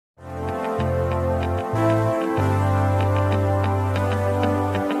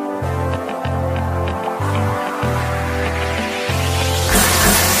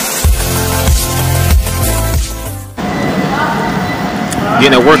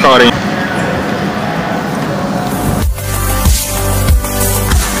getting that workout in.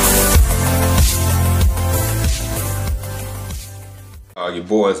 Your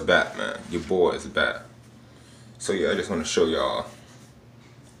boy is back, man. Your boy is back. So yeah, I just want to show y'all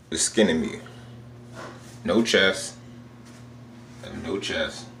the skinny me. No chest. No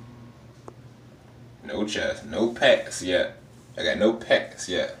chest. No chest. No pecs yet. I got no pecs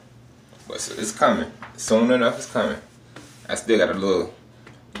yet. But so it's coming. Soon enough it's coming. I still got a little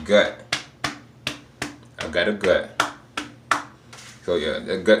gut. I got a gut. So yeah,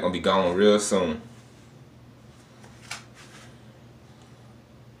 that gut gonna be gone real soon.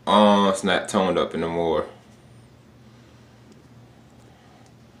 It's not toned up anymore.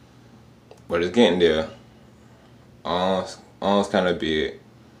 But it's getting there. Arms kind of big.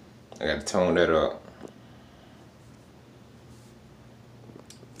 I got to tone that up.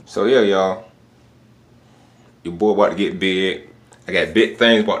 So yeah, y'all. Your boy about to get big. I got big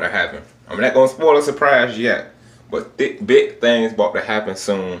things about to happen. I'm not gonna spoil a surprise yet, but big things about to happen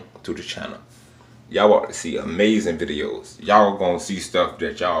soon to the channel. Y'all about to see amazing videos. Y'all gonna see stuff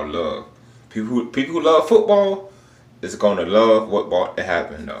that y'all love. People who love football is gonna love what about to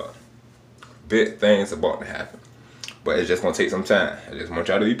happen, dog. Big things about to happen. But it's just gonna take some time. I just want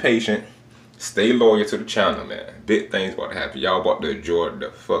y'all to be patient. Stay loyal to the channel, man. Big things about to happen. Y'all about to enjoy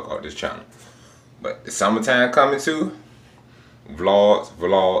the fuck out this channel. But the summertime coming too. Vlogs.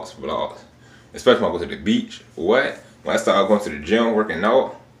 Especially when I go to the beach. What? When I start going to the gym, working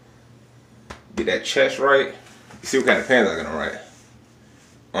out. Get that chest right. You see what kind of pants I got on, right?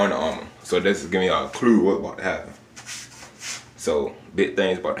 Under Armour. So this is giving y'all a clue what's about to happen. So big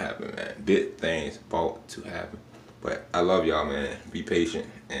things about to happen, man. Big things about to happen. But I love y'all, man. Be patient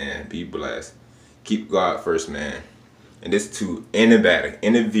and be blessed. Keep God first, man. And this to anybody,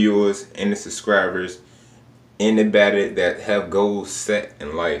 any viewers, any subscribers, anybody that have goals set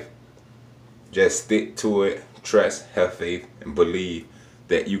in life. Just stick to it. Trust, have faith, and believe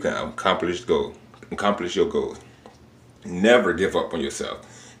that you can accomplish your goals. Never give up on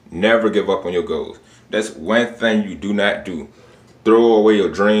yourself. Never give up on your goals. That's one thing you do not do. Throw away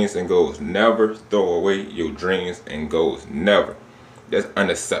your dreams and goals. Never throw away your dreams and goals. Never. That's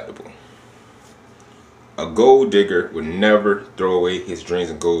unacceptable. A gold digger would never throw away his dreams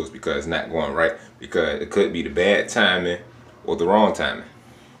and goals because it's not going right. Because it could be the bad timing or the wrong timing.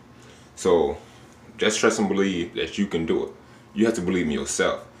 So just trust and believe that you can do it. You have to believe in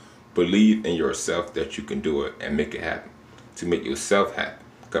yourself. Believe in yourself that you can do it and make it happen. To make yourself happy.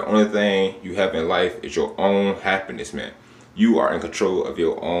 The only thing you have in life is your own happiness, man. You are in control of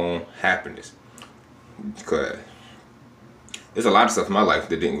your own happiness. Because there's a lot of stuff in my life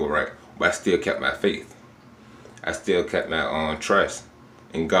that didn't go right, but I still kept my faith. I still kept my trust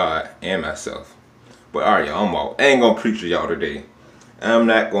in God and myself. But alright, y'all, I'm out. I ain't gonna preach to y'all today. I'm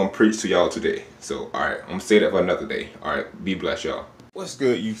not gonna preach to y'all today. So alright, I'm gonna say that for another day. Alright, be blessed, y'all. What's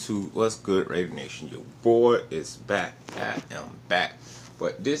good, YouTube? What's good, Raider Nation? Your boy is back. I am back.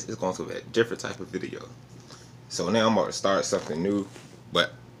 But this is going to be a different type of video. So now I'm about to start something new,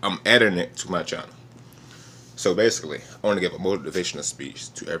 but I'm adding it to my channel. So basically, I want to give a motivational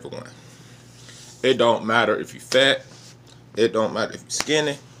speech to everyone. It don't matter if you're fat. It don't matter if you're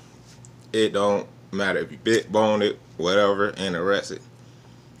skinny. It don't matter if you're big boned, whatever, anorexic.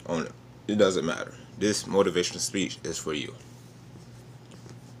 It doesn't matter. This motivational speech is for you.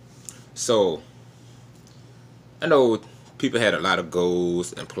 So, I know people had a lot of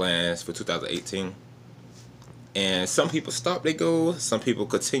goals and plans for 2018. And some people stopped their goals, some people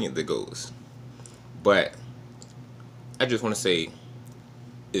continued their goals. But I just want to say,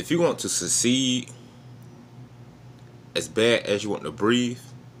 if you want to succeed as bad as you want to breathe,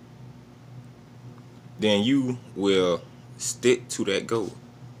 then you will stick to that goal.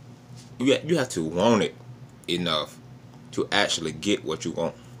 You have to want it enough to actually get what you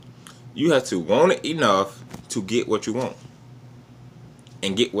want. You have to want it enough to get what you want.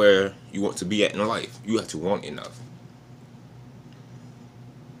 And get where you want to be at in life. You have to want enough.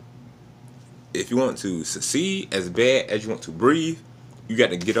 If you want to succeed as bad as you want to breathe, you got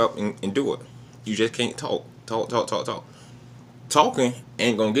to get up and do it. You just can't talk. Talking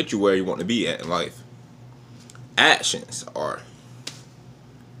ain't going to get you where you want to be at in life. Actions are,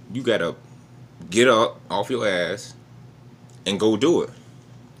 you got to get up off your ass and go do it.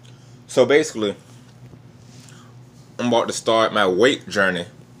 So basically, I'm about to start my weight journey,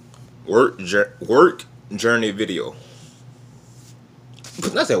 work journey video.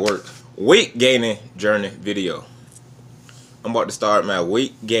 Not that work, weight gaining journey video. I'm about to start my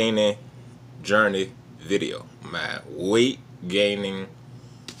weight gaining journey video. My weight gaining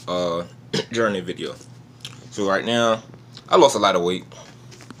journey video. So right now, I lost a lot of weight.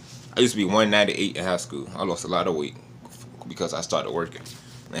 I used to be 198 in high school. I lost a lot of weight because I started working.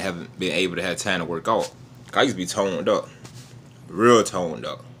 I haven't been able to have time to work out. I used to be toned up, real toned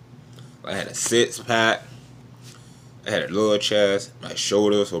up. I had a 6-pack. I had a little chest. My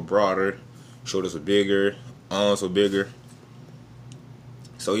shoulders were broader. Shoulders were bigger. Arms were bigger.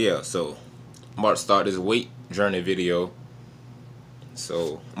 So yeah, so I'm about to start this weight journey video.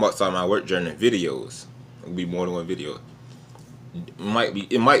 So I'm about to start my work journey videos. It'll be more than one video.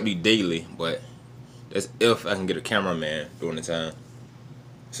 It might be daily, but that's if I can get a cameraman during the time.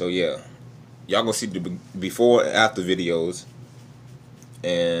 So yeah, y'all gonna see the before and after videos,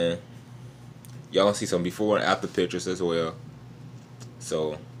 and y'all gonna see some before and after pictures as well.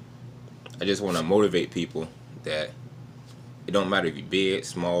 So I just want to motivate people that it don't matter if you're big,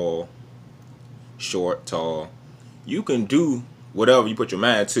 small, short, tall. You can do whatever you put your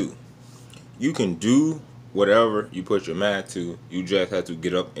mind to. You can do whatever you put your mind to. You just have to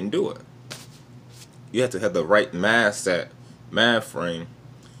get up and do it. You have to have the right mindset, mind frame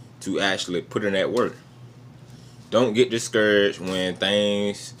to actually put in that work. Don't get discouraged when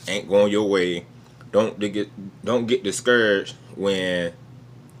things ain't going your way. Don't get discouraged when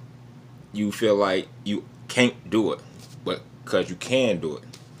you feel like you can't do it, but because you can do it.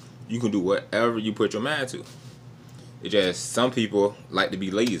 You can do whatever you put your mind to. It's just some people like to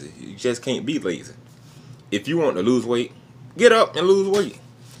be lazy. You just can't be lazy. If you want to lose weight, get up and lose weight.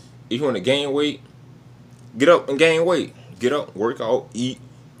 If you want to gain weight, get up and gain weight. Get up, work out, eat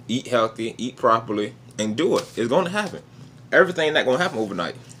healthy, eat properly, and do it. It's going to happen. Everything not going to happen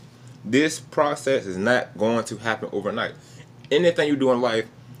overnight. This process is not going to happen overnight. Anything you do in life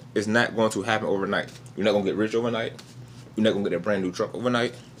is not going to happen overnight. You're not going to get rich overnight. You're not going to get that brand new truck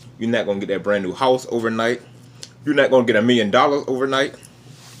overnight. You're not going to get that brand new house overnight. You're not going to get $1 million overnight.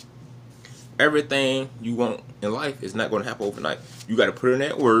 Everything you want in life is not going to happen overnight. You got to put in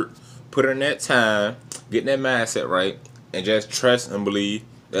that work, put in that time, get that mindset right, and just trust and believe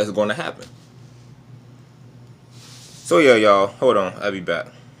that's going to happen. So yeah, y'all, hold on, I'll be back.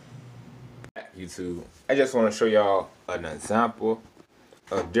 YouTube, I just want to show y'all an example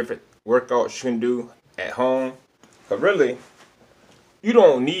of different workouts you can do at home. But really, you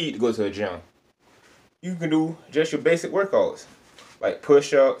don't need to go to the gym. You can do just your basic workouts, like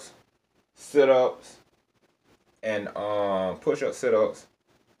push-ups, sit-ups, and push-ups, sit-ups,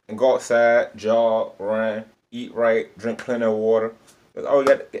 and go outside, jog, run, eat right, drink plenty of water. That's all you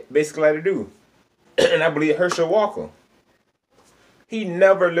got basically to do. And I believe Herschel Walker, he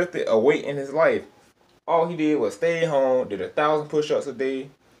never lifted a weight in his life. All he did was stay home, did 1,000 push-ups a day,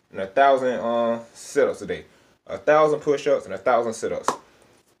 and 1,000 sit-ups a day. 1,000 push-ups and 1,000 sit-ups.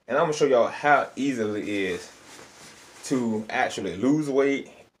 And I'm gonna show y'all how easy it is to actually lose weight,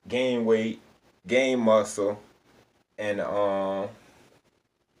 gain muscle, and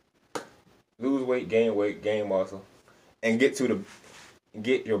lose weight, gain muscle, and get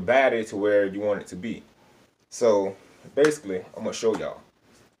your body to where you want it to be. So basically, I'm gonna show y'all.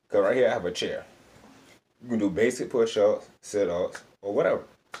 Cause right here I have a chair. You can do basic push-ups, sit-ups, or whatever.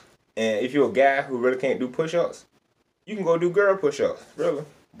 And if you're a guy who really can't do push-ups, you can go do girl push-ups, really.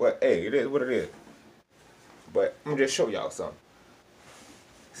 But hey, it is what it is. But I'm gonna just show y'all something.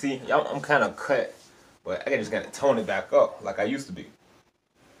 See, I'm kind of cut, but I just gotta tone it back up like I used to be.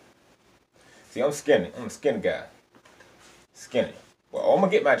 See, I'm skinny. I'm a skinny guy. Skinny. Well, I'm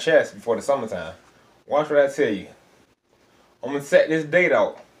gonna get my chest before the summertime. Watch what I tell you. I'm gonna set this date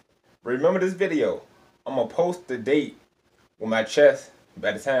out. Remember this video. I'm gonna post the date with my chest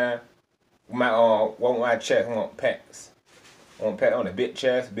by the time with my chest. I want packs. I want pack on a big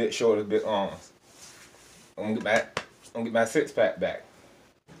chest, big shoulders, big arms. I'm gonna get my 6-pack back.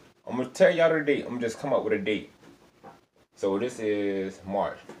 I'm gonna tell y'all the date. I'm gonna just come up with a date. So this is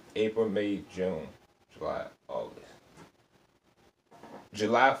March, April, May, June, July, August.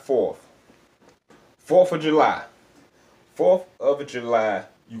 July 4th. 4th of July. 4th of July,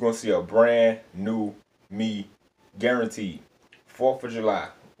 you're gonna see a brand new me, guaranteed. 4th of July,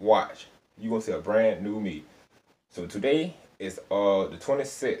 watch. You're gonna see a brand new me. So today is the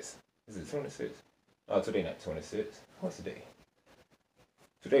 26th. Is it 26th? Oh, today not 26th. What's the day?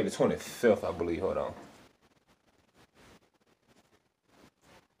 Today the 25th, I believe. Hold on.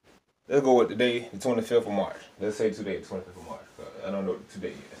 Let's go with the day, the 25th of March. Let's say today, the 25th of March. I don't know what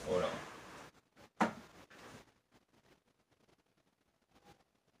today is. Hold on.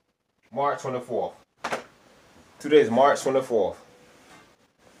 March 24th. Today is March 24th.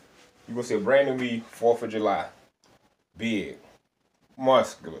 You're going to see a brand new me, 4th of July. Big.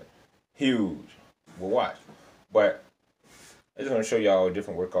 Muscular. Huge. Well, watch. But I just want to show y'all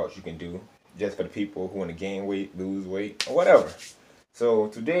different workouts you can do just for the people who want to gain weight, lose weight, or whatever. So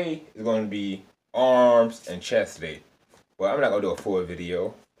today is going to be arms and chest day. Well, I'm not gonna do a full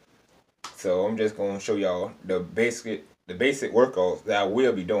video, so I'm just gonna show y'all the basic workouts that I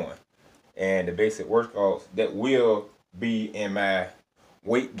will be doing, and the basic workouts that will be in my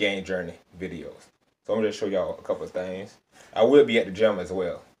weight gain journey videos. So I'm gonna show y'all a couple of things. I will be at the gym as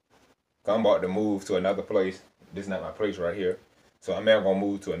well. I'm about to move to another place. This is not my place right here. So I'm now gonna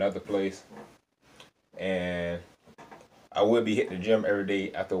move to another place, and I will be hitting the gym every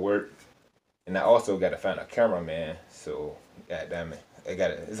day after work. And I also got to find a cameraman. So god damn it,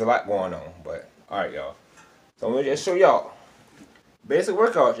 there's a lot going on. But all right, y'all. So I'm gonna just show y'all basic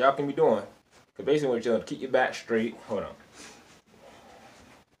workouts y'all can be doing. Cause basically what you're doing, keep your back straight. Hold on.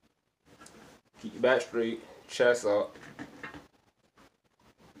 Keep your back straight, chest up.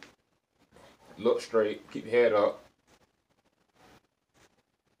 Look straight, keep your head up.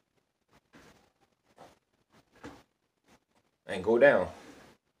 And go down.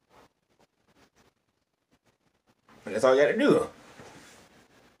 And that's all you gotta do.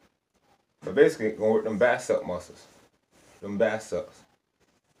 But basically, gonna work them bicep muscles. Them biceps.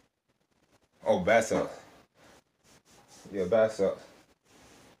 Oh, biceps. Yeah, biceps.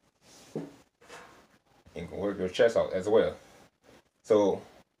 And you can work your chest out as well. So,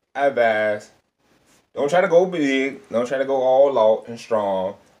 I advise, don't try to go big. Don't try to go all out and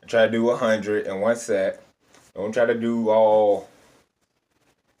strong. Try to do 100 in one set. Don't try to do all.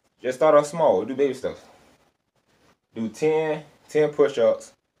 Just start off small. Do baby stuff. Do 10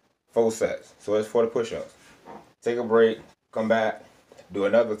 push-ups, 4 sets. So it's 40 push-ups. Take a break. Come back. Do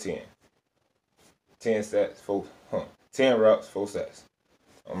another 10. 10 sets, 10 reps, 4 sets.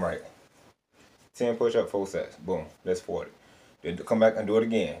 I'm right. 10 push-ups, 4 sets. Boom. That's 40. Then come back and do it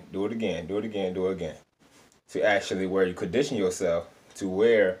again. Do it again. Do it again. Do it again. To actually where you condition yourself to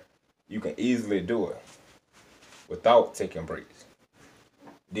where you can easily do it without taking breaks.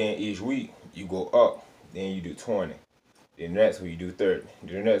 Then each week you go up. Then you do 20. Then the next week you do 30.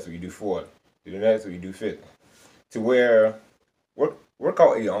 Then the next week you do 40. Then the next week you do 50. To where work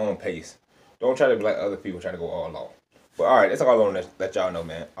out at your own pace. Don't try to be like other people trying to go all out. But alright, that's all I want to let y'all know,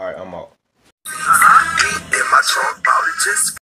 man. Alright, I'm out.